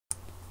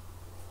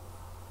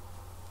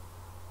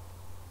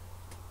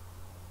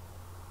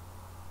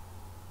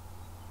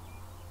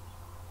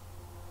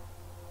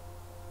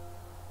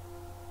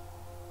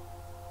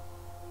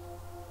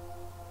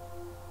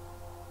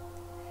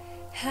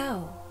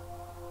How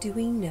do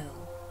we know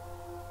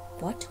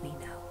what we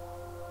know?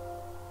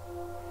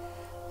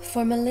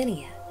 For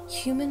millennia,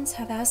 humans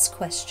have asked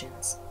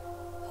questions,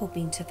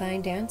 hoping to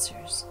find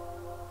answers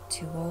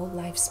to all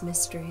life's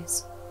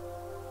mysteries.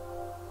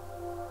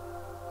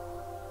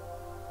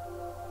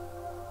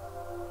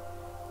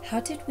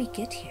 How did we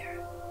get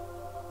here?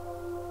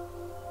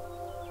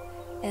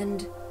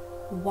 And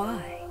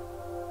why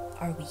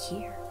are we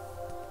here?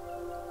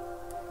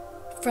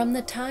 From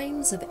the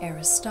times of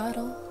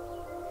Aristotle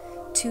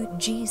to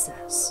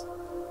Jesus,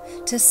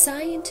 to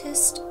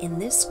scientists in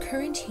this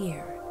current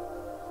year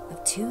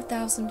of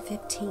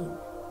 2015,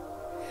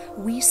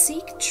 we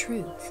seek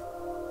truth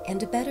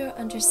and a better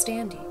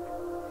understanding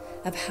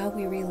of how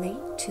we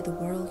relate to the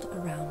world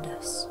around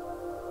us.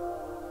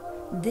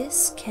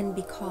 This can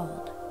be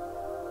called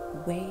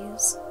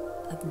ways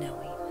of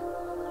knowing.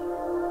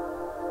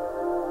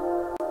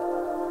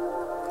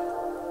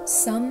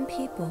 Some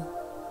people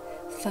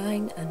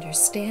find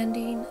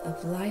understanding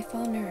of life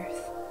on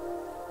earth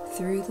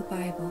through the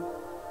Bible.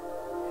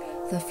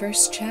 The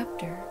first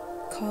chapter,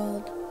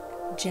 called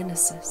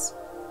Genesis,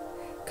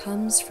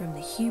 comes from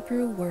the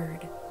Hebrew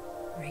word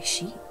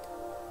Reshit,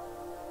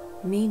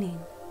 meaning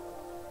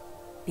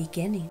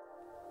beginning.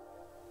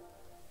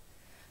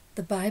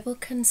 The Bible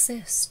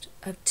consists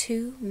of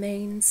two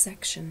main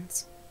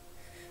sections,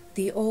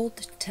 the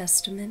Old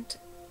Testament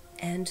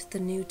and the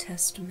New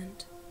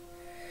Testament.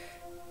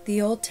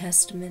 The Old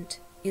Testament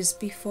is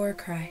before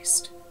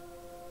Christ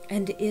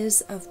and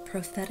is of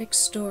prophetic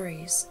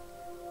stories,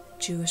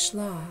 Jewish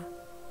law,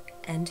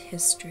 and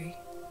history.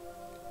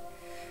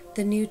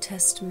 The New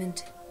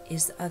Testament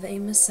is of a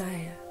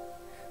Messiah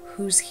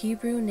whose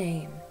Hebrew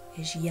name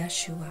is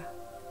Yeshua.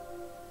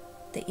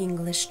 The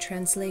English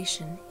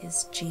translation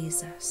is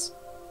Jesus.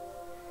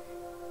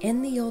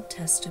 In the Old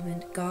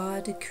Testament,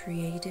 God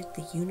created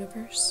the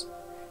universe,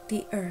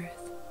 the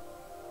earth,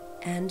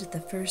 and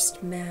the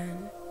first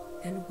man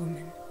and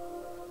woman,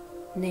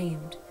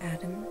 named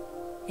Adam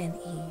and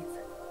Eve.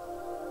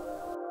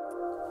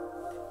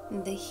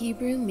 The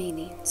Hebrew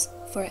meanings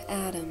for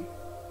Adam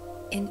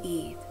and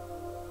Eve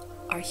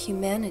are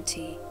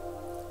humanity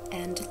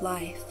and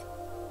life.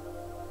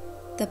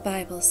 The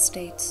Bible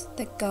states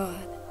that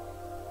God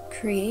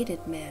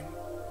created man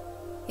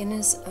in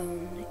his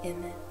own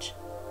image.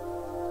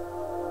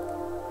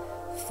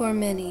 For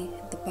many,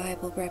 the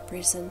Bible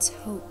represents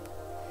hope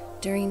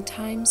during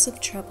times of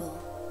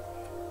trouble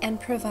and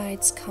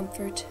provides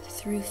comfort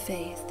through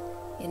faith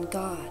in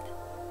God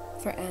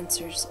for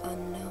answers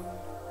unknown.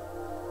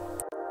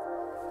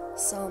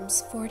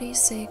 Psalms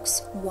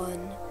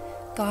 46:1,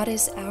 God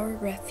is our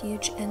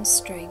refuge and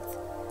strength,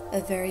 a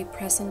very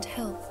present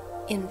help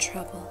in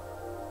trouble.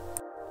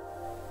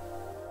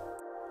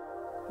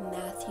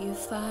 Matthew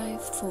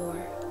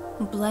 5:4,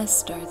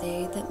 blessed are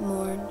they that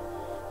mourn,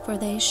 for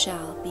they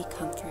shall be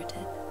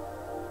comforted.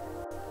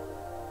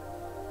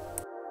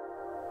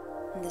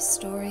 The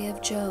story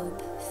of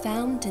Job,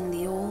 found in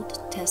the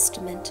Old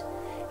Testament,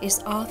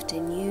 is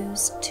often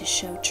used to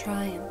show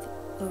triumph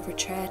over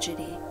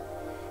tragedy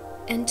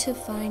and to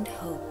find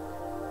hope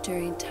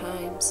during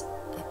times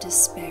of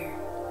despair.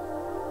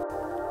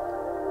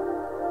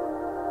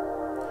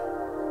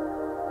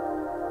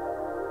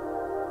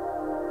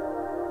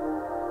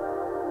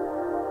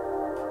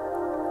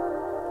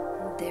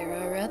 There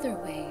are other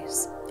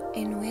ways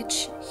in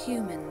which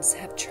humans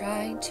have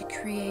tried to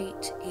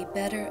create a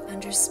better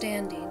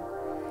understanding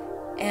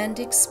and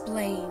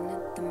explain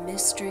the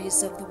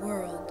mysteries of the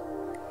world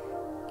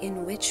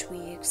in which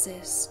we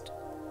exist.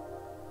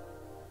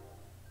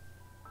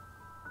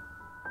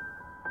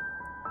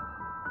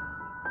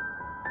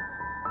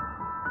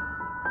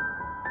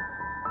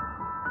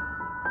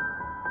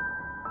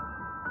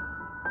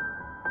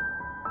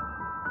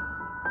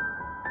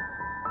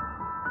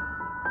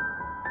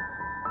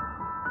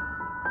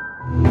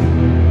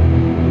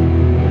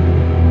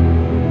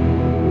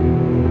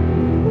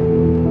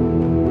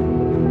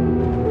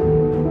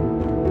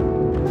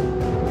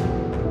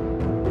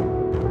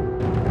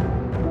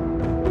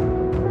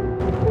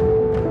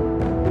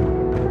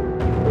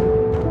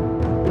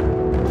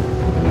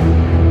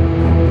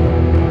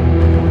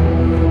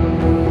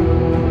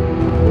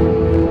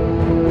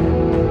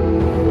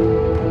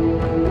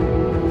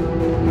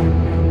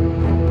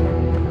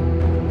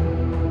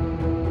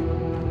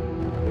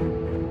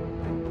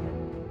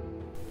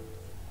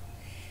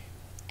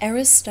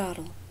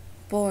 Aristotle,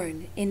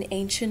 born in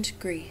ancient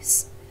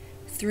Greece,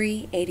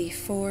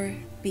 384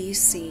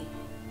 BC.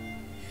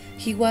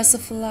 He was a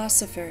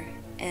philosopher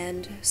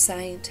and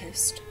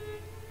scientist.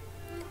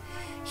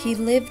 He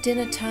lived in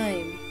a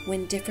time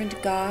when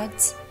different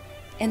gods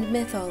and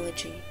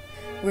mythology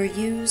were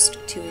used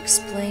to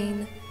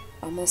explain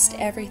almost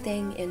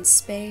everything in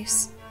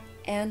space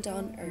and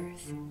on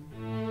Earth.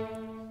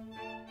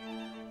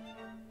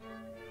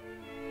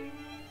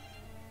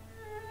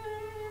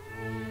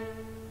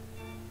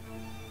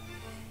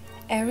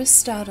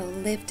 Aristotle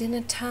lived in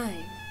a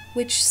time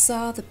which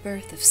saw the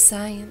birth of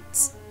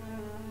science,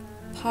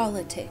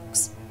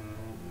 politics,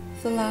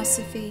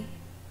 philosophy,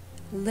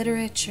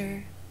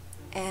 literature,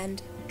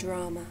 and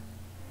drama.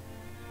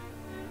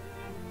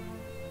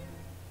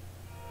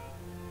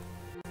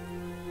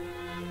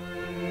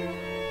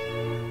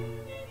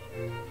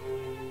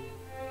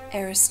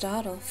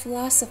 Aristotle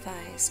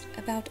philosophized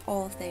about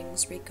all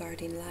things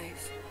regarding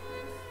life.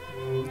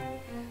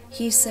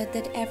 He said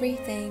that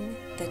everything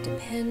that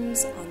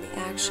depends on the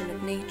action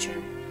of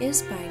nature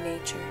is by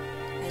nature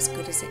as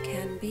good as it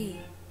can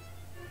be,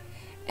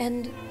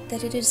 and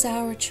that it is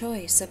our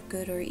choice of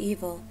good or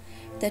evil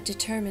that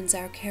determines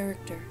our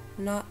character,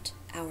 not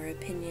our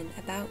opinion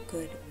about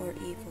good or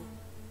evil.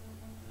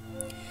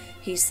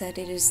 He said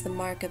it is the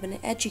mark of an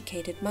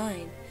educated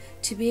mind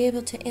to be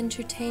able to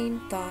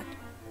entertain thought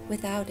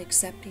without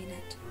accepting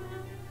it,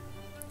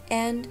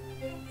 and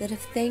that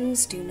if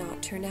things do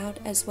not turn out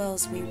as well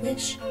as we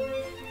wish,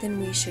 then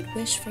we should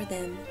wish for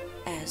them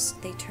as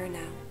they turn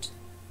out.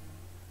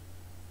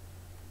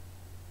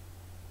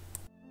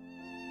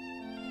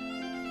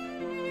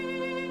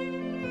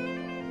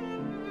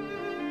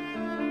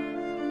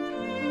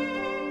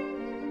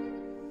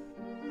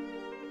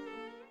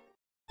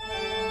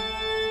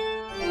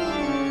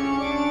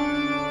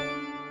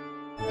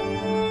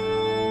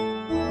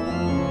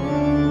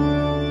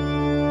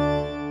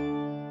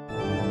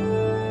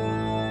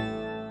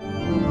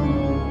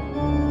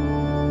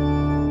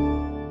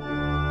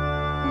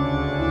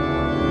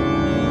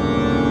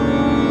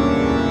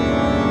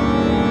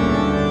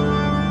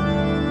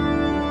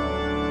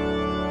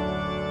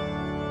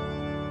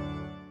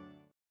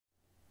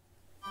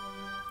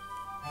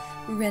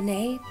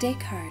 René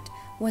Descartes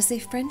was a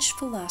French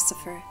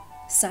philosopher,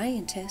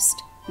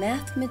 scientist,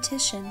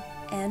 mathematician,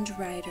 and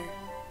writer.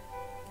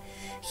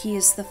 He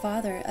is the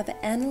father of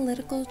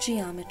analytical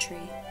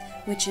geometry,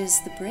 which is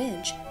the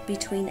bridge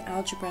between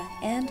algebra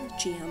and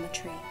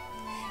geometry,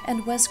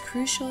 and was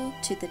crucial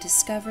to the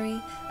discovery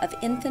of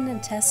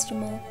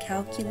infinitesimal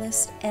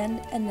calculus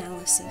and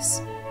analysis.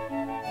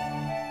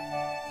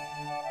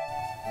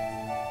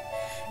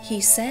 He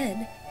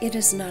said, "It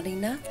is not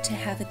enough to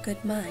have a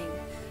good mind.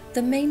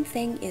 The main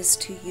thing is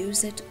to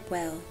use it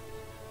well."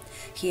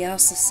 He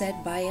also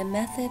said, "By a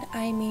method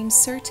I mean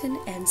certain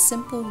and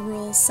simple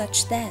rules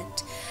such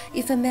that,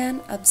 if a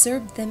man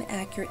observe them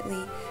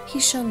accurately,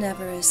 he shall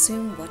never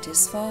assume what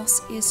is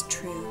false is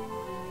true."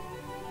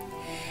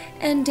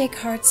 And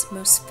Descartes'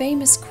 most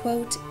famous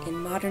quote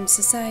in modern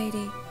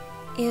society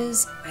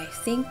is, "I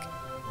think,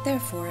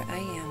 therefore I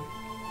am."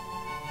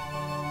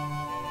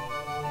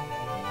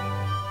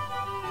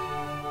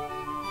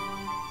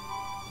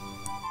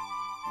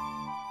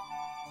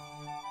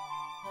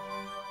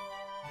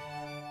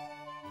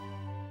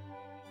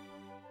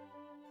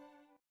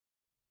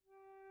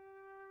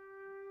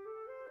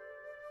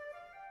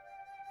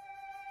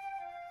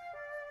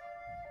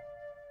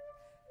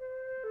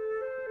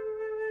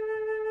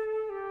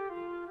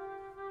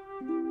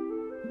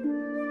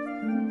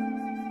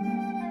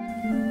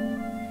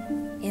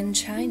 In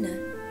China,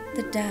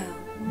 the Tao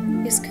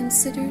is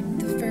considered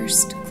the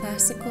first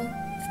classical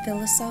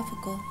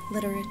philosophical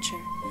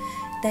literature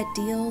that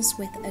deals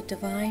with a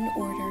divine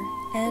order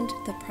and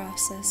the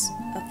process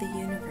of the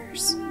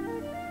universe.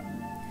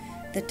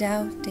 The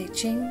Toa Te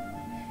Ching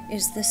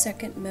is the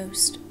second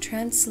most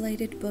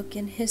translated book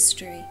in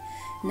history,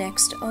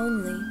 next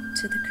only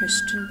to the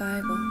Christian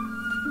Bible.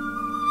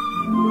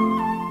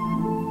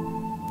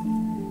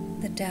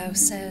 The Tao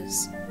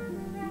says,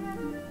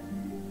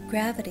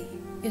 "Gravity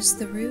is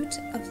the root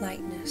of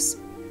lightness,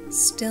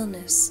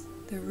 stillness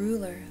the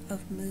ruler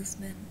of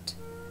movement."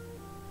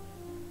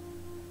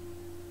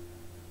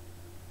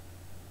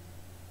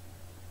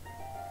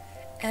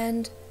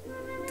 And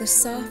the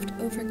soft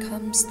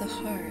overcomes the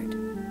hard,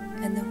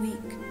 and the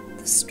weak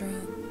the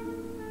strong.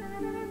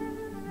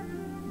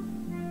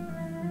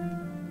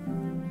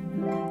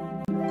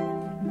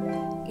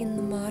 In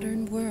the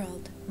modern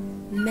world,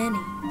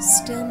 many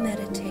still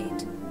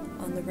meditate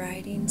on the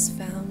writings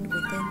found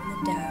within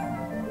the Tao.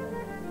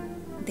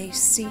 They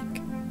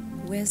seek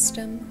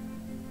wisdom,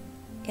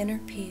 inner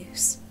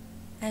peace,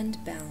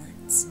 and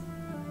balance.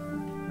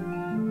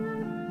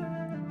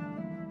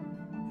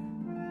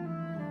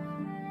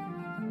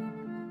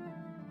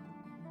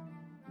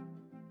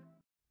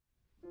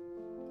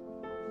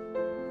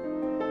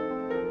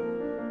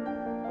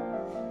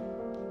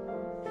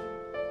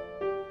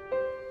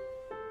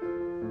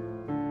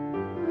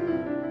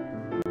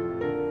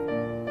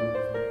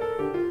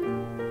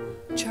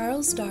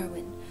 Charles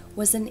Darwin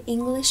was an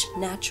English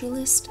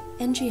naturalist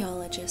and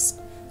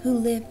geologist who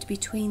lived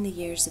between the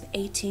years of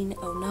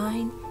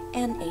 1809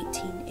 and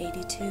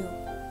 1882.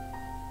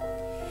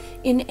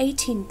 In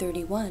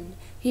 1831,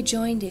 he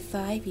joined a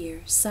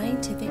 5-year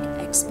scientific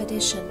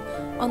expedition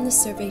on the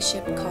survey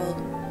ship called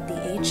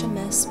the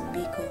HMS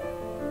Beagle.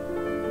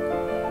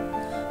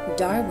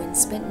 Darwin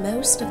spent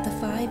most of the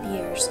 5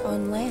 years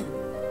on land,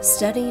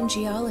 studying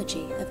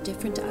geology of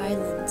different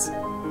islands.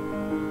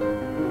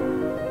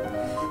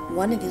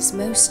 One of his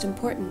most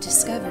important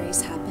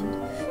discoveries happened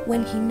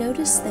when he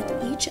noticed that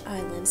each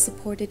island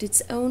supported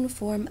its own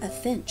form of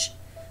finch,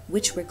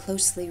 which were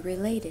closely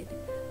related,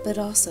 but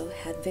also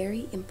had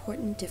very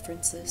important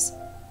differences.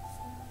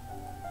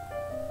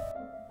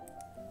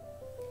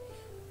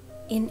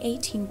 In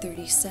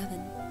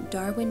 1837,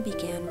 Darwin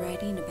began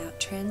writing about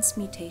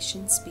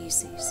transmutation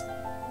species.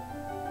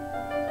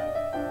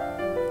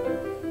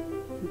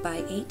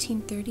 By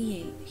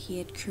 1838, he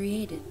had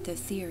created the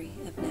theory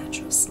of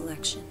natural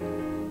selection.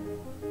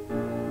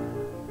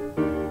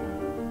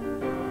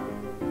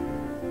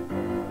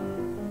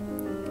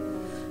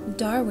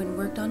 Darwin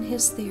worked on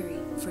his theory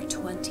for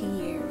 20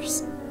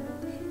 years,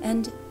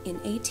 and in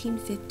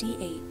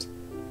 1858,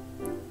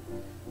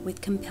 with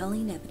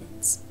compelling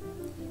evidence,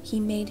 he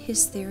made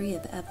his theory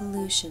of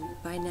evolution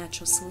by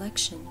natural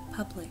selection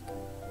public.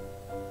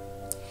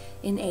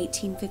 In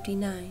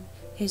 1859,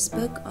 his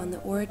book on the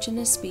origin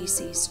of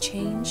species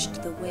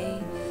changed the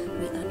way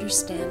we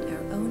understand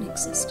our own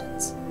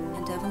existence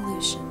and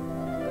evolution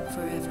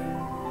forever.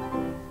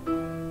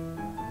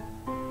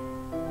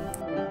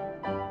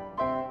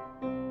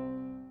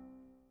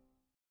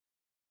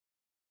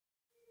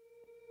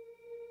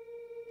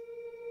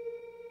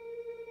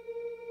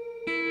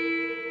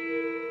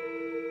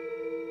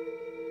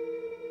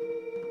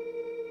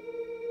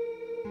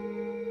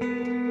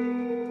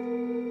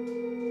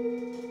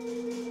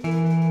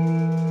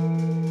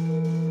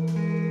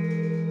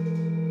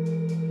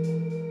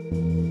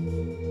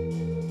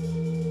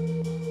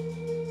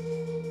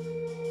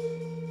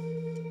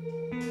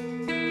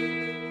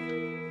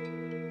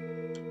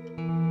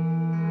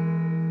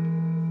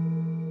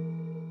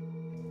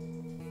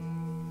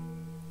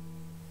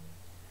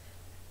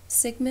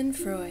 Sigmund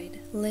Freud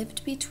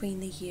lived between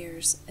the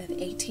years of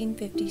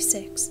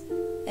 1856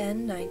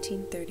 and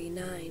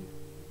 1939.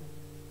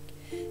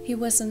 He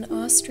was an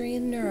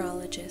Austrian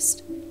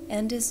neurologist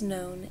and is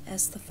known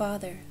as the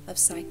father of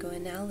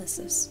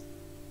psychoanalysis.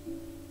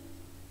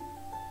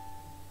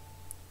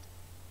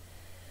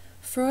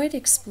 Freud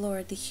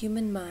explored the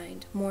human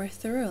mind more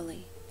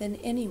thoroughly than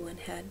anyone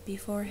had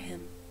before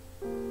him.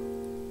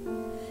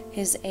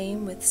 His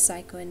aim with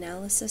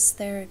psychoanalysis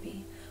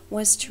therapy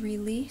was to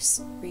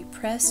release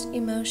repressed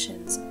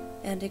emotions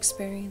and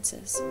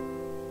experiences.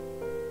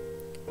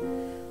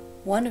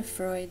 One of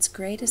Freud's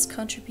greatest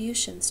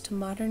contributions to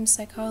modern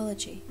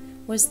psychology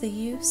was the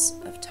use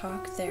of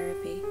talk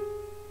therapy,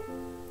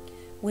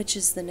 which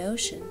is the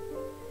notion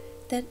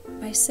that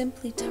by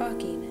simply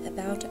talking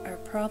about our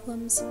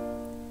problems,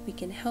 we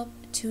can help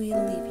to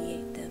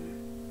alleviate them.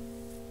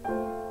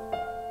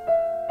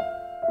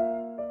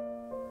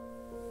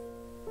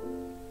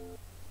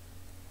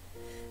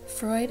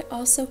 Freud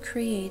also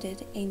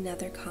created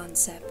another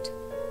concept,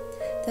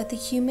 that the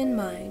human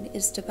mind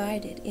is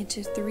divided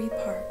into 3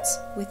 parts,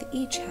 with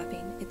each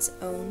having its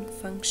own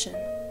function.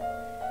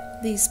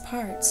 These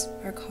parts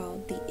are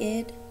called the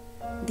id,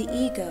 the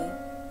ego,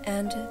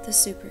 and the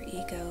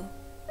superego.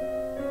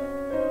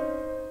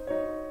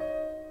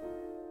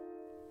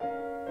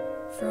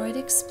 Freud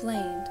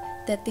explained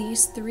that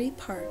these 3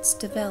 parts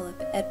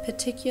develop at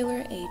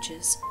particular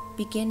ages,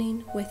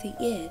 beginning with the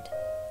id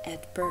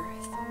at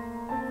birth.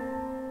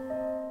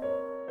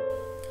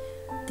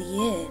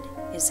 The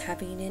id is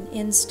having an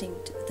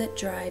instinct that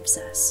drives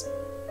us.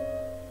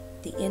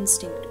 The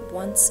instinct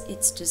wants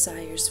its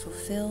desires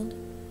fulfilled,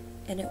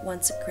 and it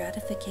wants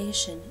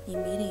gratification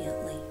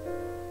immediately.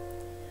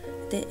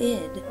 The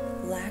id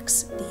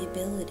lacks the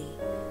ability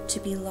to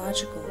be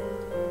logical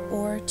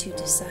or to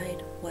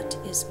decide what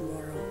is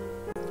moral.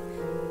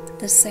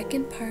 The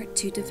second part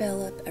to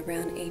develop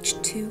around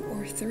age 2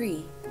 or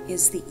 3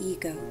 is the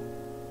ego.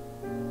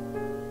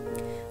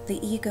 The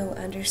ego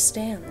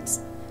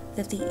understands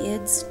that the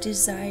id's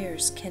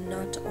desires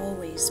cannot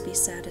always be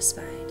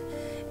satisfied,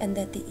 and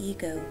that the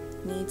ego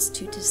needs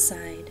to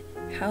decide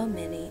how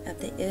many of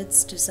the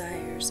id's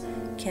desires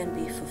can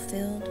be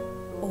fulfilled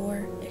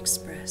or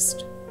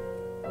expressed.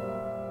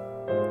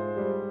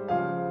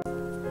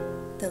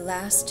 The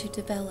last to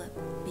develop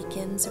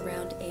begins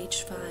around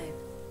age 5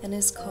 and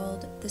is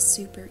called the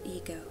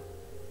superego.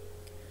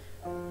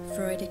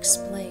 Freud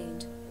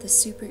explained the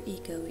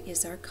superego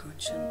is our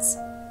conscience,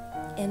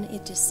 and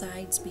it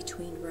decides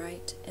between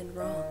right and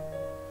wrong.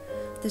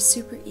 The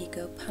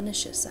superego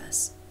punishes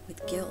us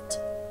with guilt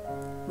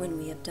when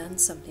we have done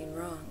something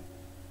wrong.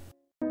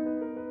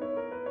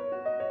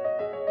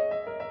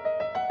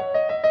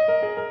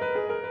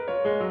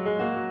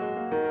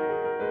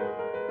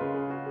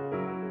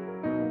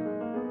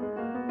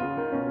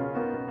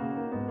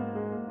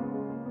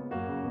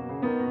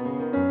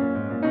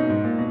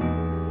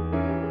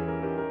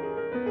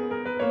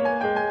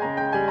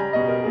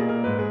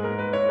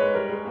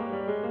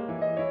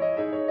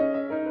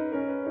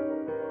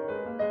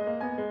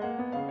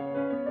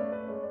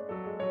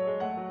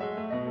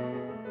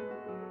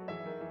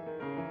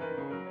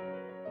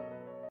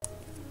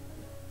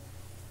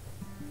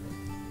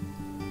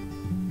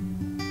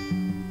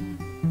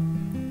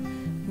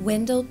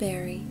 Wendell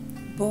Berry,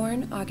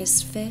 born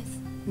August 5,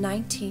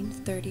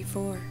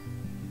 1934.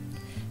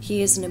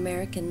 He is an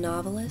American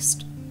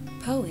novelist,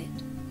 poet,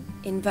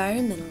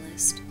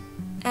 environmentalist,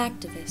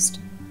 activist,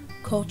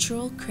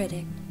 cultural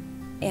critic,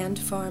 and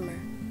farmer.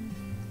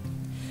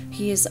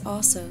 He is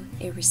also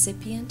a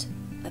recipient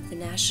of the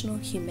National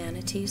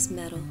Humanities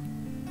Medal.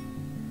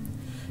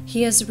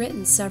 He has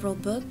written several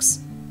books,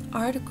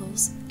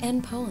 articles,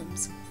 and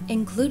poems,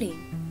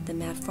 including the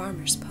Mad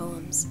Farmer's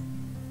poems.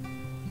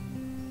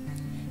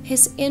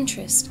 His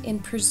interest in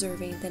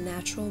preserving the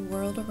natural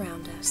world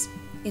around us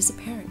is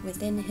apparent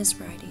within his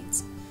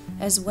writings,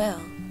 as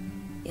well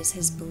as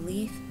his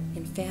belief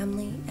in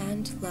family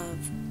and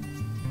love.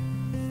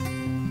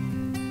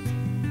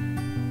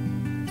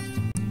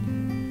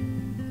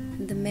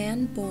 The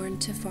Man Born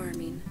to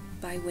Farming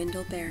by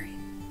Wendell Berry.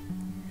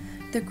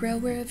 The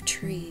grower of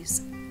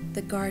trees,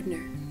 the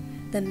gardener,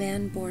 the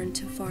man born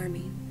to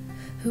farming,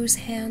 whose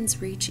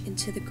hands reach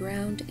into the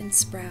ground and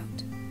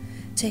sprout.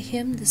 To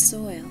him the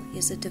soil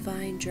is a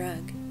divine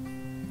drug.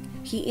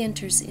 He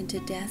enters into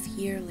death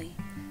yearly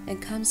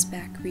and comes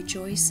back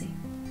rejoicing.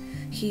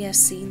 He has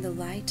seen the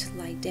light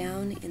lie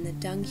down in the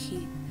dung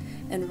heap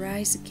and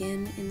rise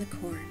again in the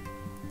corn.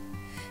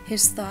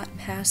 His thought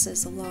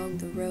passes along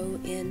the row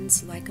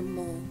ends like a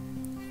mole.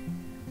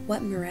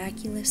 What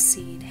miraculous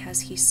seed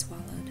has he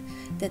swallowed,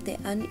 that the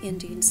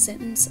unending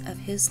sentence of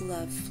his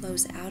love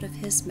flows out of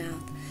his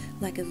mouth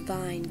like a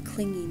vine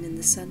clinging in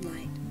the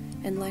sunlight,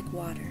 and like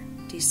water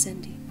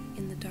descending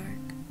in the dark.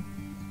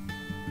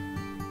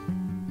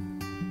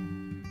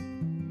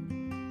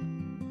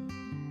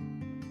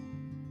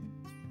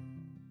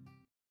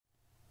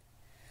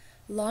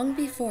 Long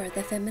before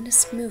the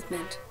feminist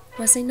movement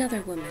was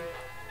another woman,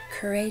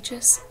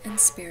 courageous and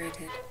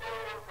spirited.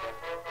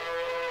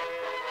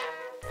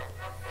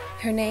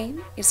 Her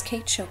name is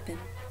Kate Chopin.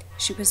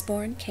 She was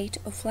born Kate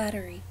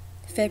O'Flaherty,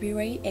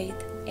 February 8,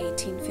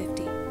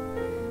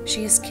 1850.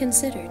 She is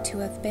considered to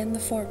have been the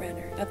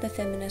forerunner of the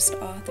feminist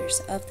authors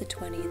of the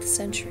 20th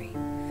century,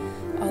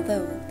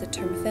 although the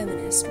term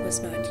feminist was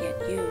not yet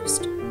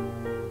used.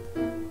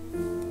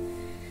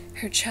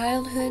 Her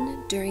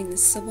childhood during the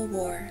Civil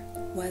War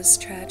was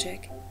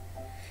tragic,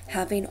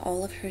 having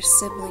all of her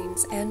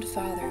siblings and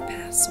father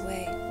pass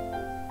away.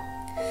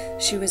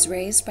 She was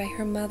raised by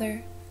her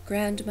mother,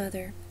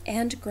 grandmother,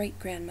 and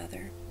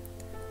great-grandmother,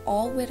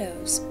 all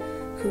widows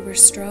who were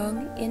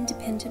strong,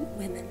 independent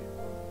women.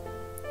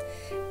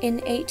 In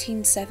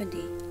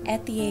 1870,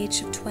 at the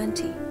age of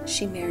 20,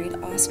 she married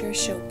Oscar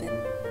Chopin,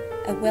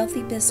 a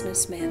wealthy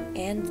businessman,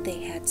 and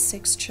they had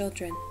 6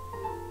 children.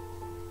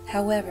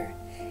 However,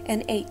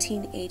 in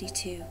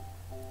 1882,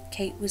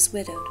 Kate was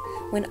widowed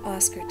when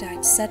Oscar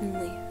died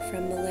suddenly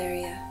from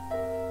malaria.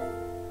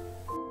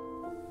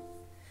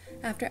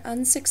 After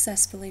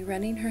unsuccessfully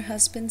running her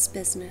husband's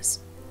business,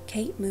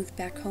 Kate moved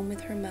back home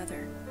with her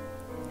mother.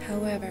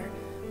 However,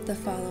 the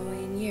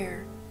following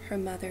year, her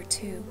mother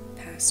too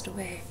passed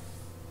away.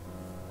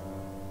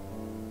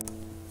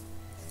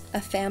 A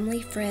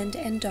family friend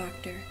and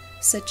doctor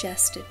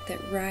suggested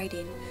that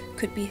writing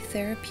could be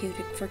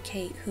therapeutic for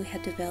Kate, who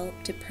had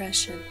developed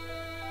depression.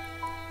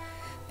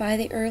 By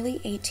the early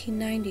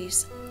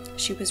 1890s,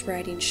 she was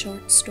writing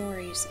short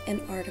stories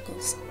and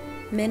articles,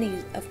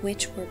 many of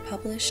which were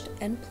published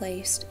and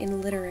placed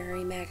in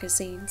literary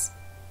magazines.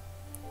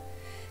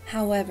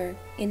 However,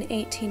 in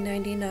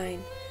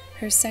 1899,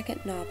 her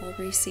second novel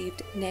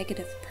received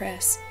negative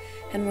press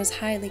and was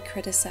highly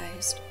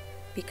criticized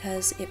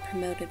because it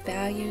promoted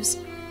values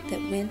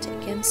that went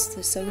against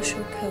the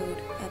social code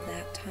of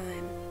that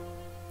time.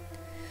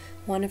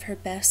 One of her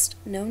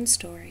best-known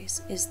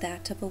stories is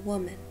that of a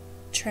woman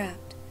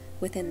trapped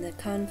within the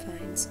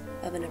confines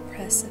of an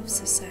oppressive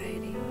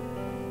society.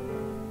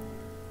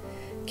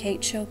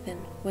 Kate Chopin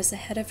was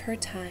ahead of her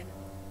time,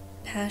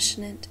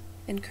 passionate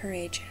and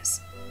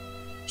courageous.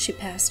 She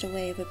passed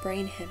away of a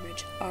brain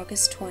hemorrhage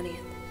August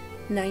 20th,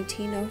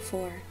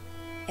 1904,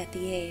 at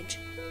the age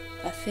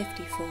of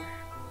 54.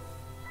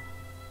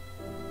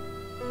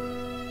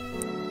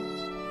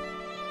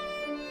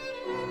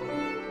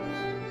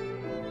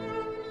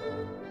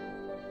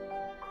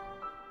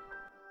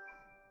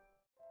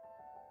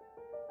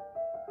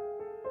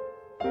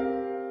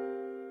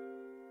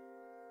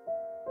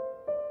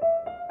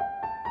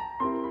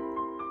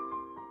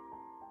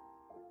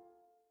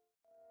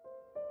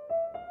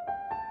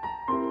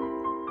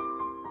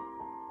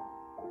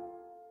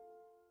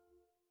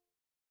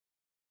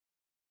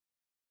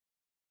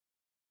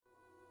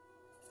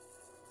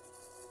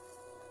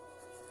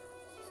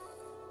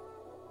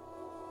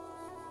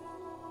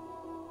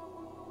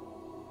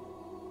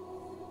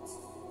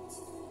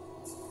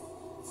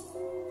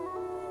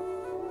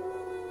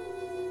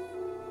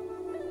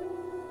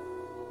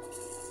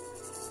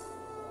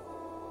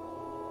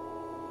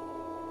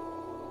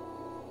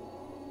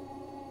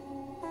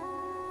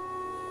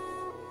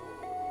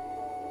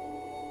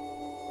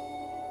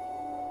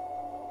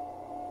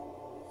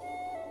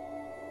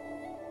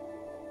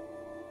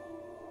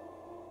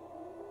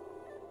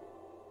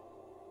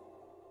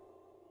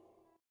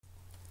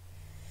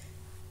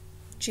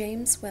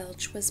 James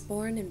Welch was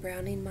born in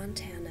Browning,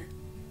 Montana.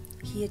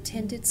 He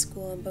attended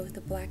school on both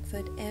the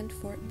Blackfoot and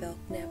Fort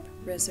Belknap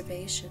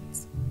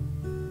reservations.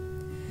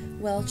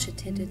 Welch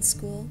attended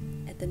school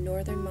at the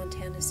Northern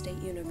Montana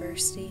State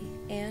University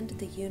and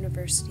the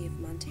University of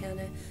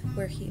Montana,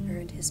 where he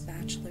earned his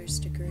bachelor's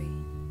degree.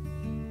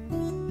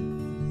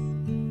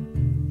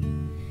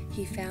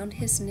 He found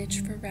his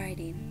niche for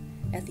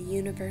writing at the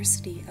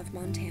University of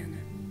Montana.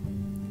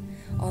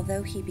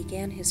 Although he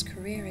began his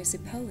career as a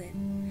poet,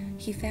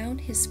 he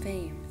found his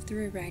fame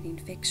through writing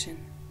fiction.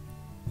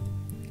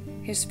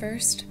 His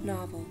first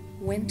novel,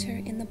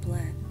 Winter in the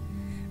Blood,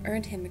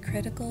 earned him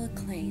critical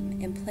acclaim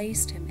and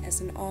placed him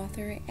as an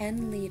author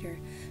and leader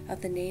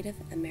of the Native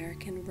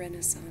American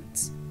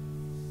Renaissance.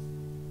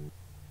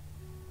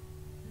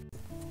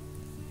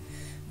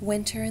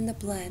 Winter in the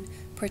Blood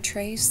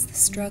portrays the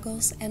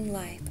struggles and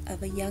life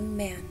of a young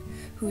man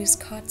who is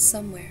caught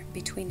somewhere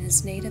between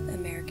his Native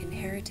American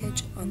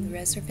heritage on the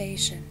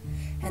reservation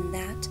and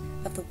that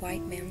of the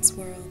white man's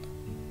world.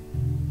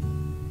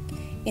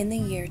 In the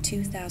year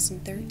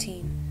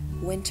 2013,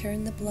 Winter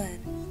in the Blood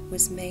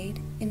was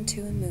made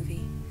into a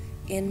movie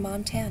in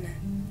Montana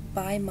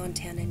by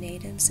Montana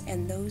natives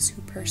and those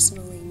who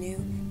personally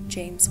knew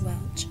James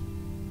Welch.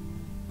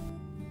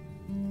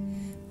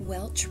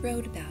 Welch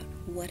wrote about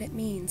what it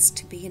means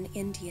to be an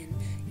Indian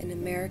in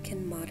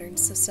American modern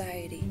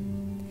society,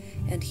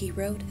 and he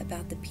wrote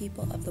about the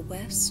people of the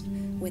West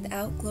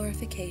without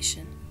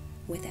glorification,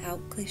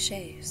 without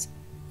cliches,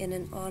 in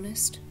an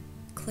honest,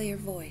 clear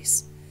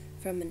voice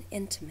from an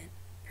intimate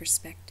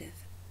perspective.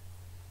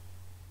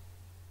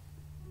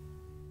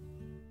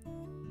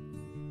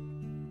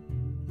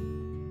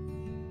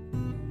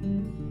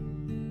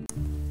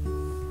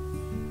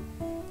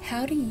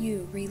 How do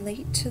you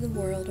relate to the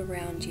world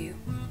around you?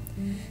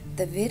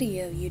 The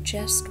video you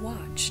just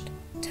watched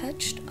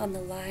touched on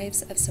the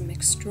lives of some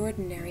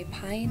extraordinary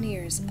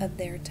pioneers of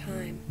their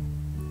time.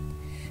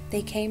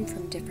 They came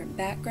from different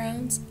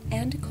backgrounds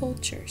and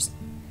cultures,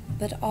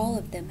 but all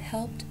of them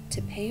helped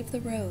to pave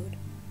the road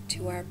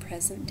to our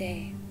present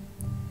day.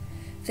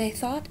 They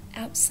thought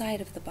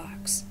outside of the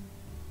box,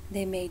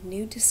 they made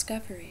new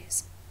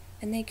discoveries,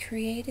 and they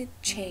created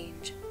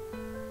change.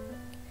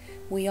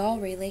 We all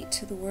relate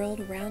to the world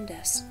around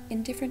us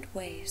in different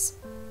ways.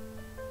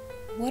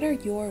 What are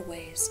your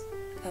ways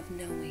of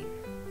knowing?